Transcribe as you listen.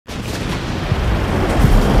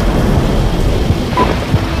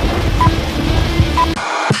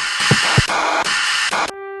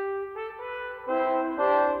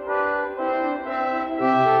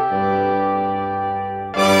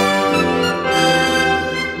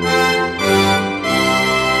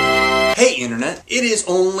It is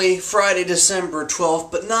only Friday, December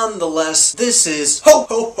 12th, but nonetheless, this is ho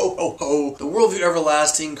ho ho ho ho, the Worldview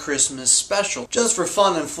Everlasting Christmas special, just for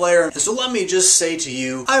fun and flair. And so let me just say to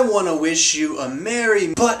you, I want to wish you a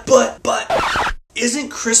merry but isn't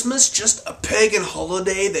Christmas just a pagan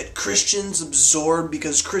holiday that Christians absorbed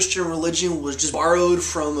because Christian religion was just borrowed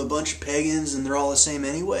from a bunch of pagans and they're all the same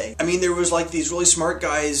anyway? I mean, there was like these really smart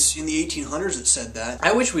guys in the 1800s that said that.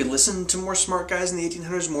 I wish we listened to more smart guys in the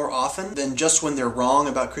 1800s more often than just when they're wrong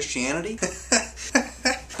about Christianity.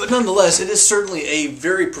 But nonetheless, it is certainly a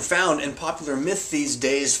very profound and popular myth these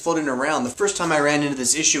days floating around. The first time I ran into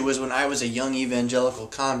this issue was when I was a young evangelical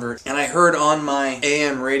convert, and I heard on my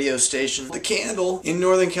AM radio station, The Candle, in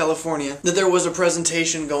Northern California, that there was a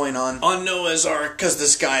presentation going on Noah's Ark, because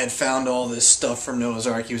this guy had found all this stuff from Noah's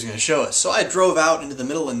Ark he was going to show us. So I drove out into the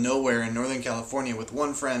middle of nowhere in Northern California with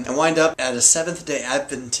one friend, and wind up at a Seventh-day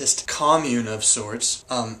Adventist commune of sorts,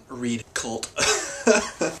 read cult,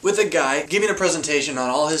 with a guy giving a presentation on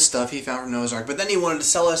all his stuff he found from Noah's Ark, but then he wanted to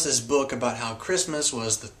sell us this book about how Christmas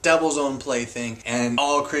was the devil's own plaything, and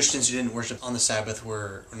all Christians who didn't worship on the Sabbath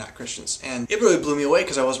were not Christians. And it really blew me away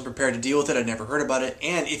because I wasn't prepared to deal with it. I'd never heard about it,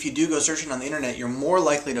 and if you do go searching on the internet, you're more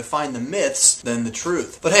likely to find the myths than the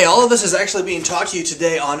truth. But hey, all of this is actually being taught to you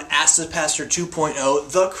today on Ask the Pastor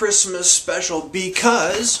 2.0, the Christmas special,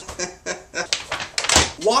 because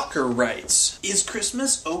Walker writes, "Is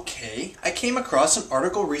Christmas okay? I came across an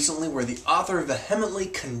article recently where the author vehemently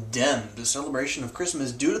condemned the celebration of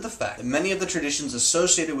Christmas due to the fact that many of the traditions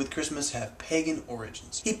associated with Christmas have pagan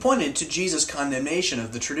origins. He pointed to Jesus' condemnation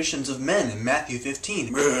of the traditions of men in Matthew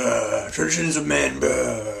 15. Traditions of men,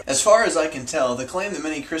 As far as I can tell, the claim that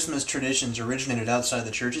many Christmas traditions originated outside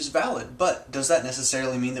the church is valid, but does that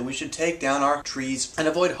necessarily mean that we should take down our trees and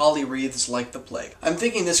avoid holly wreaths like the plague? I'm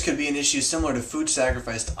thinking this could be an issue similar to food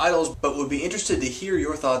sacrifice to idols, but would be interested to hear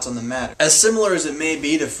your thoughts on the matter. As similar as it may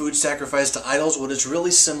be to food sacrifice to idols, what it's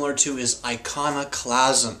really similar to is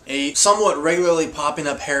iconoclasm, a somewhat regularly popping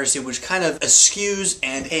up heresy which kind of eschews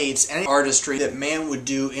and hates any artistry that man would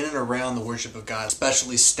do in and around the worship of God,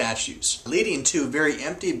 especially statues, leading to very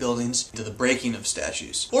empty buildings, to the breaking of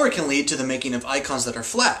statues. Or it can lead to the making of icons that are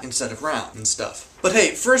flat instead of round and stuff. But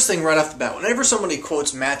hey, first thing right off the bat, whenever somebody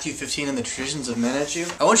quotes Matthew 15 and the traditions of men at you,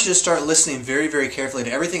 I want you to start listening very, very carefully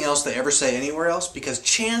to everything else they ever say anywhere else, because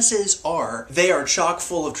chances are they are chock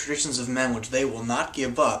full of traditions of men which they will not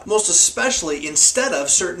give up, most especially instead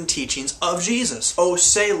of certain teachings of Jesus. Oh,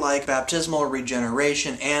 say like baptismal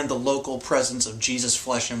regeneration and the local presence of Jesus'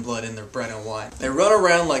 flesh and blood in their bread and wine. They run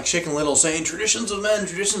around like Chicken Little saying traditions of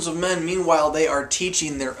men, meanwhile they are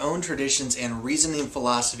teaching their own traditions and reasoning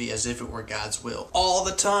philosophy as if it were God's will. All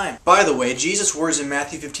the time. By the way, Jesus' words in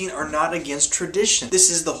Matthew 15 are not against tradition.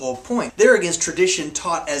 This is the whole point. They're against tradition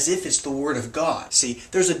taught as if it's the word of God. See,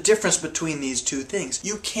 there's a difference between these two things.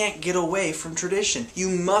 You can't get away from tradition. You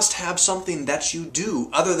must have something that you do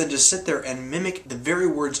other than just sit there and mimic the very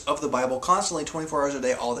words of the Bible constantly 24 hours a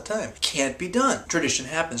day all the time. Can't be done. Tradition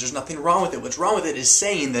happens. There's nothing wrong with it. What's wrong with it is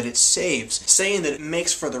saying that it saves, saying that it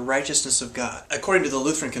makes for the righteousness of God. According to the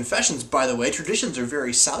Lutheran confessions, by the way, traditions are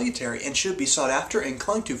very salutary and should be sought after and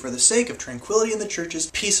clung to for the sake of tranquility in the churches,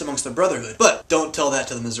 peace amongst the brotherhood. But don't tell that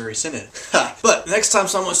to the Missouri Synod. But next time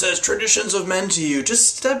someone says traditions of men to you,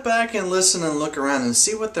 just step back and listen and look around and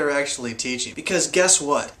see what they're actually teaching. Because guess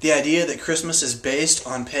what? The idea that Christmas is based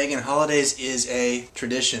on pagan holidays is a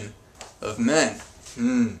tradition of men.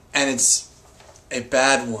 And it's a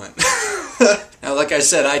bad one. Now, like I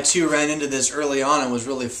said, I too ran into this early on and was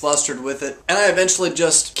really flustered with it. And I eventually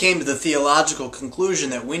just came to the theological conclusion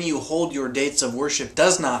that when you hold your dates of worship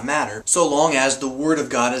does not matter, so long as the Word of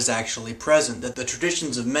God is actually present. That the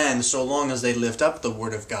traditions of men, so long as they lift up the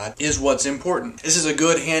Word of God, is what's important. This is a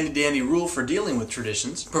good handy-dandy rule for dealing with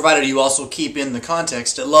traditions, provided you also keep in the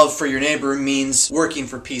context that love for your neighbor means working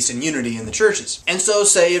for peace and unity in the churches. And so,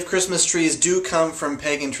 say, if Christmas trees do come from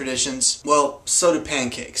pagan traditions, well, so do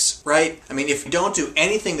pancakes, right? I mean, if don't do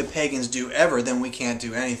anything the pagans do ever, then we can't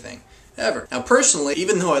do anything. Ever. Now personally,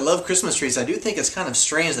 even though I love Christmas trees, I do think it's kind of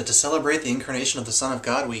strange that to celebrate the incarnation of the Son of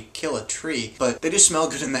God we kill a tree, but they do smell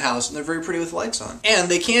good in the house and they're very pretty with lights on. And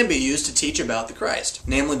they can be used to teach about the Christ,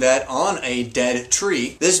 namely that on a dead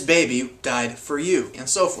tree, this baby died for you, and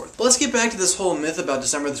so forth. But let's get back to this whole myth about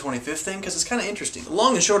December the 25th thing, because it's kind of interesting. The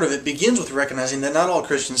long and short of it begins with recognizing that not all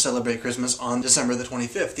Christians celebrate Christmas on December the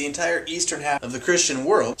 25th. The entire eastern half of the Christian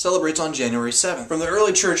world celebrates on January 7th. From the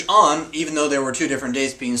early church on, even though there were two different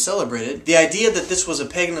dates being celebrated, originated, the idea that this was a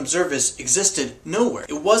pagan observance existed nowhere.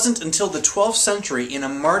 It wasn't until the 12th century, in a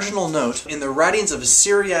marginal note in the writings of a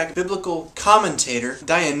Syriac biblical commentator,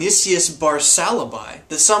 Dionysius Barsalabai,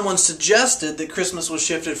 that someone suggested that Christmas was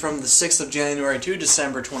shifted from the 6th of January to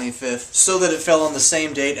December 25th, so that it fell on the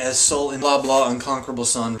same date as Sol in blah blah unconquerable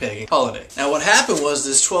sun pagan holiday. Now what happened was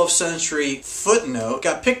this 12th century footnote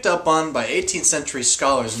got picked up on by 18th century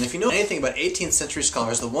scholars, and if you know anything about 18th century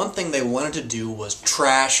scholars, the one thing they wanted to do was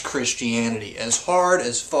trash Christianity as hard,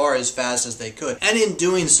 as far, as fast as they could. And in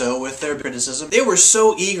doing so, with their criticism, they were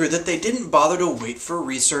so eager that they didn't bother to wait for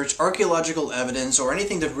research, archaeological evidence, or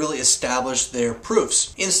anything to really establish their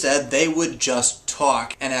proofs. Instead, they would just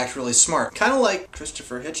talk and act really smart. Kind of like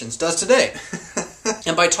Christopher Hitchens does today.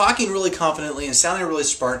 And by talking really confidently and sounding really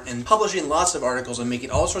smart and publishing lots of articles and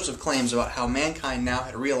making all sorts of claims about how mankind now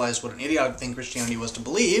had realized what an idiotic thing Christianity was to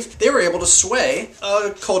believe, they were able to sway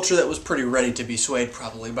a culture that was pretty ready to be swayed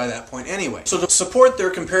probably by that point anyway. So to support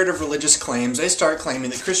their comparative religious claims, they start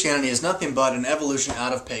claiming that Christianity is nothing but an evolution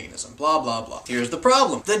out of paganism. Blah, blah, blah. Here's the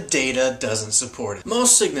problem. The data doesn't support it.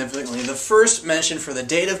 Most significantly, the first mention for the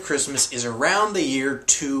date of Christmas is around the year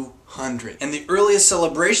 200. And the earliest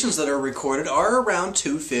celebrations that are recorded are around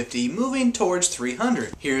 250, moving towards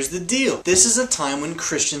 300. Here's the deal. This is a time when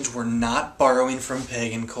Christians were not borrowing from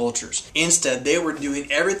pagan cultures. Instead, they were doing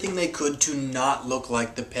everything they could to not look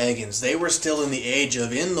like the pagans. They were still in the age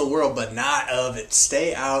of in the world, but not of it.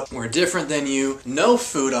 Stay out. We're different than you. No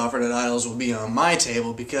food offered at idols will be on my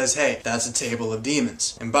table because, hey, that's a table of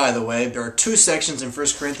demons. And by the way, there are two sections in 1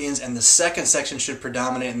 Corinthians, and the second section should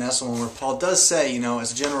predominate, and that's the one where Paul does say,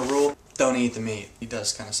 as a general rule, don't eat the meat. He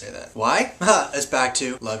does kind of say that. Why? It's back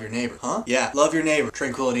to love your neighbor. Huh? Yeah, love your neighbor.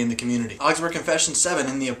 Tranquility in the community. Augsburg Confession 7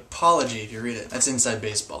 in the Apology, if you read it. That's inside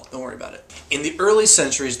baseball. Don't worry about it. In the early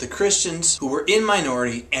centuries, the Christians who were in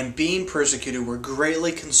minority and being persecuted were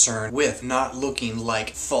greatly concerned with not looking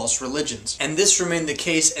like false religions. And this remained the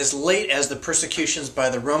case as late as the persecutions by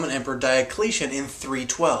the Roman Emperor Diocletian in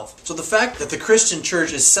 312. So the fact that the Christian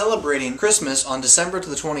church is celebrating Christmas on December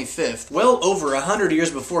the 25th, well over 100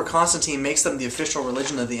 years before Constantine makes them the official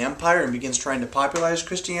religion of the empire and begins trying to popularize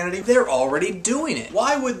Christianity, they're already doing it.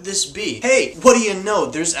 Why would this be? Hey, what do you know?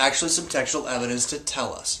 There's actually some textual evidence to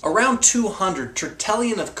tell us. Around 200,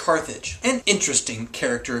 Tertullian of Carthage, an interesting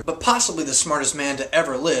character, but possibly the smartest man to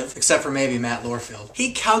ever live, except for maybe Matt Lorefield,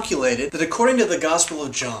 he calculated that according to the Gospel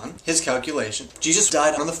of John, his calculation, Jesus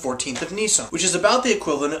died on the 14th of Nisan, which is about the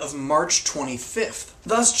equivalent of March 25th.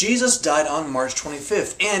 Thus, Jesus died on March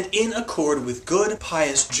 25th, and in accord with good,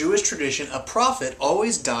 pious Jewish tradition, a prophet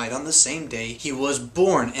always died on the same day he was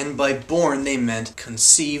born, and by born they meant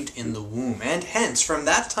conceived in the womb. And hence, from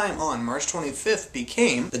that time on, March 25th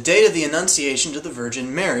became the date of the Annunciation to the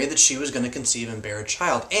Virgin Mary that she was going to conceive and bear a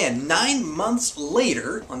child. And 9 months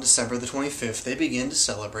later, on December the 25th, they begin to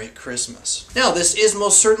celebrate Christmas. Now, this is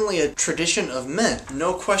most certainly a tradition of men.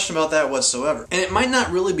 No question about that whatsoever. And it might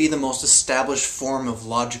not really be the most established form of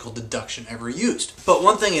logical deduction ever used. But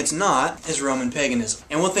one thing it's not is Roman paganism.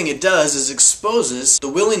 And one thing it does is exposes the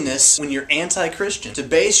willingness, when you're anti-Christian, to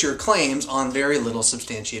base your claims on very little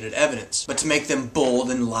substantiated evidence, but to make them bold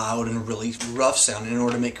and loud and really rough sounding in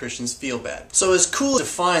order to make Christians feel bad. So it's cool to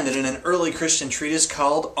find that in an early Christian treatise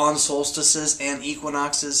called On Solstices and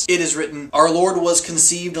Equinoxes, it is written, "Our Lord was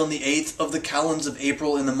conceived on the 8th of the calends of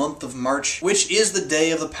April in the month of March, which is the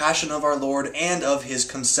day of the passion of our Lord and of his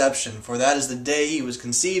conception, for that is the day he was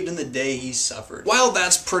conceived and the day he suffered." While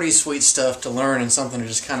that's pretty sweet stuff to learn and something to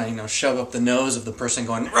just kind of, shove up the nose of the person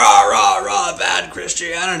going, rah, rah, rah, bad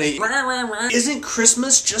Christianity. Isn't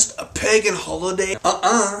Christmas just a pagan holiday?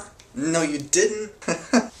 No, you didn't.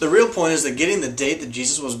 The real point is that getting the date that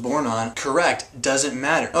Jesus was born on correct doesn't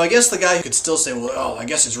matter. Oh, I guess the guy could still say, well, I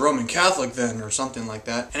guess it's Roman Catholic then, or something like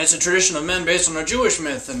that. And it's a tradition of men based on a Jewish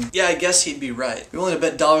myth, and yeah, I guess he'd be right. We're willing to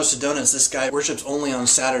bet dollars to donuts this guy worships only on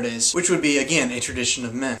Saturdays, which would be, again, a tradition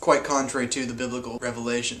of men, quite contrary to the biblical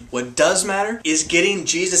revelation. What does matter is getting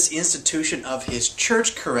Jesus' institution of his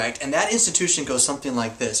church correct, and that institution goes something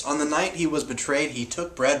like this. On the night he was betrayed, he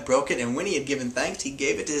took bread, broke it, and when he had given thanks, he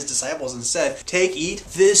gave it to his disciples and said, "Take, eat,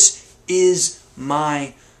 this is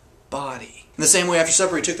my body." In the same way, after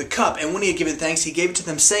supper, he took the cup, and when he had given thanks, he gave it to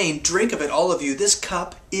them, saying, "Drink of it, all of you. This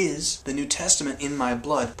cup is the New Testament in my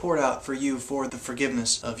blood, poured out for you for the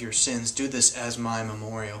forgiveness of your sins. Do this as my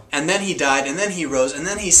memorial. And then he died, and then he rose, and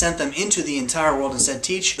then he sent them into the entire world and said,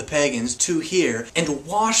 teach the pagans to hear and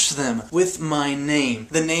wash them with my name,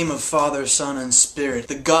 the name of Father, Son, and Spirit,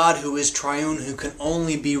 the God who is triune, who can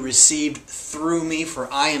only be received through me,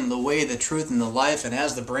 for I am the way, the truth, and the life, and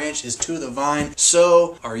as the branch is to the vine,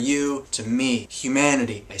 so are you to me.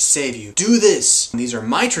 Humanity, I save you. Do this. These are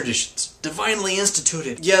my traditions, divinely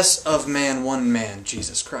instituted. Yes, of man, one man,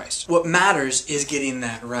 Jesus Christ. What matters is getting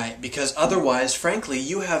that right, because otherwise, frankly,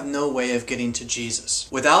 you have no way of getting to Jesus.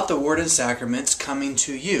 Without the word and sacraments coming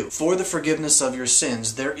to you for the forgiveness of your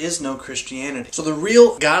sins, there is no Christianity. So the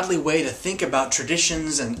real godly way to think about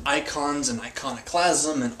traditions and icons and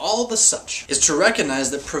iconoclasm and all the such is to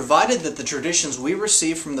recognize that provided that the traditions we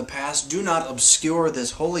receive from the past do not obscure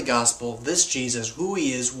this holy gospel, this Jesus, who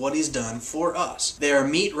he is, what he's done for us, they are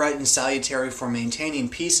meet, right, and salutary for maintaining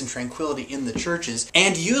peace and tranquility in the churches,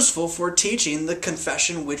 and useful for teaching the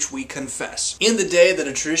confession which we confess. In the day that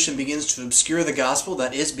a tradition begins to obscure the gospel,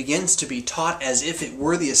 that is, begins to be taught as if it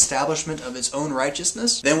were the establishment of its own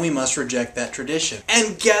righteousness, then we must reject that tradition.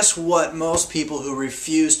 And guess what most people who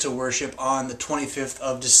refuse to worship on the 25th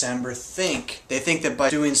of December think? They think that by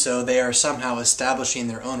doing so, they are somehow establishing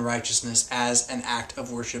their own righteousness as an act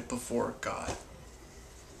of worship before God.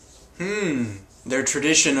 Their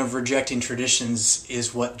tradition of rejecting traditions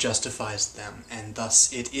is what justifies them, and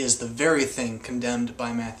thus it is the very thing condemned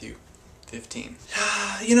by Matthew 15.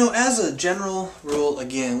 You know, as a general rule,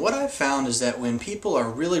 again, what I've found is that when people are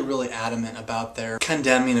really adamant about their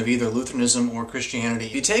condemning of either Lutheranism or Christianity,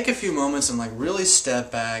 if you take a few moments and really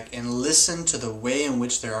step back and listen to the way in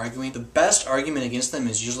which they're arguing, the best argument against them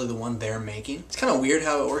is usually the one they're making. It's kind of weird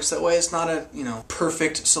how it works that way. It's not a,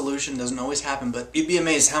 perfect solution, doesn't always happen, but you'd be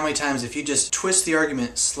amazed how many times if you just twist the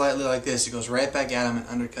argument slightly like this, it goes right back at them and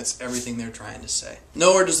undercuts everything they're trying to say.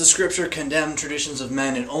 Nowhere does the scripture condemn traditions of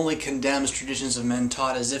men. It only condemns traditions of men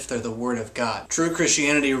taught as if they're the word of God. True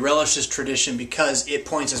Christianity relishes tradition because it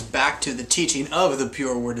points us back to the teaching of the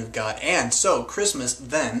pure word of God. And so Christmas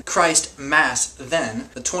then, Christ Mass then,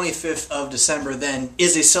 the 25th of December then,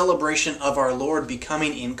 is a celebration of our Lord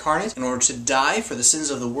becoming incarnate in order to die for the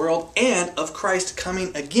sins of the world, and of Christ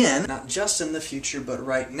coming again, not just in the future but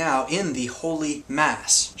right now in the Holy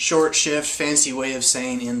Mass. Short shift, fancy way of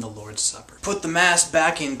saying in the Lord's Supper. Put the Mass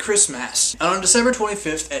back in Christmas. And on December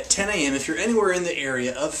 25th at 10 a.m., if you're anywhere in the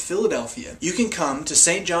area of Philadelphia, you can come to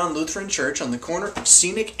St. John Lutheran Church on the corner of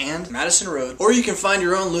Scenic and Madison Road, or you can find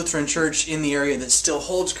your own Lutheran church in the area that still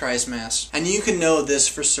holds Christ Mass. And you can know this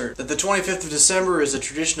for certain, that the 25th of December is a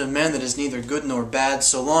tradition of men that is neither good nor bad,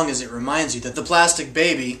 so long as it reminds you that the plastic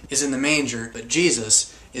baby is in the manger, but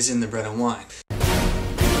Jesus is in the bread and wine.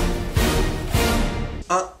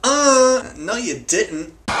 No you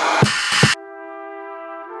didn't.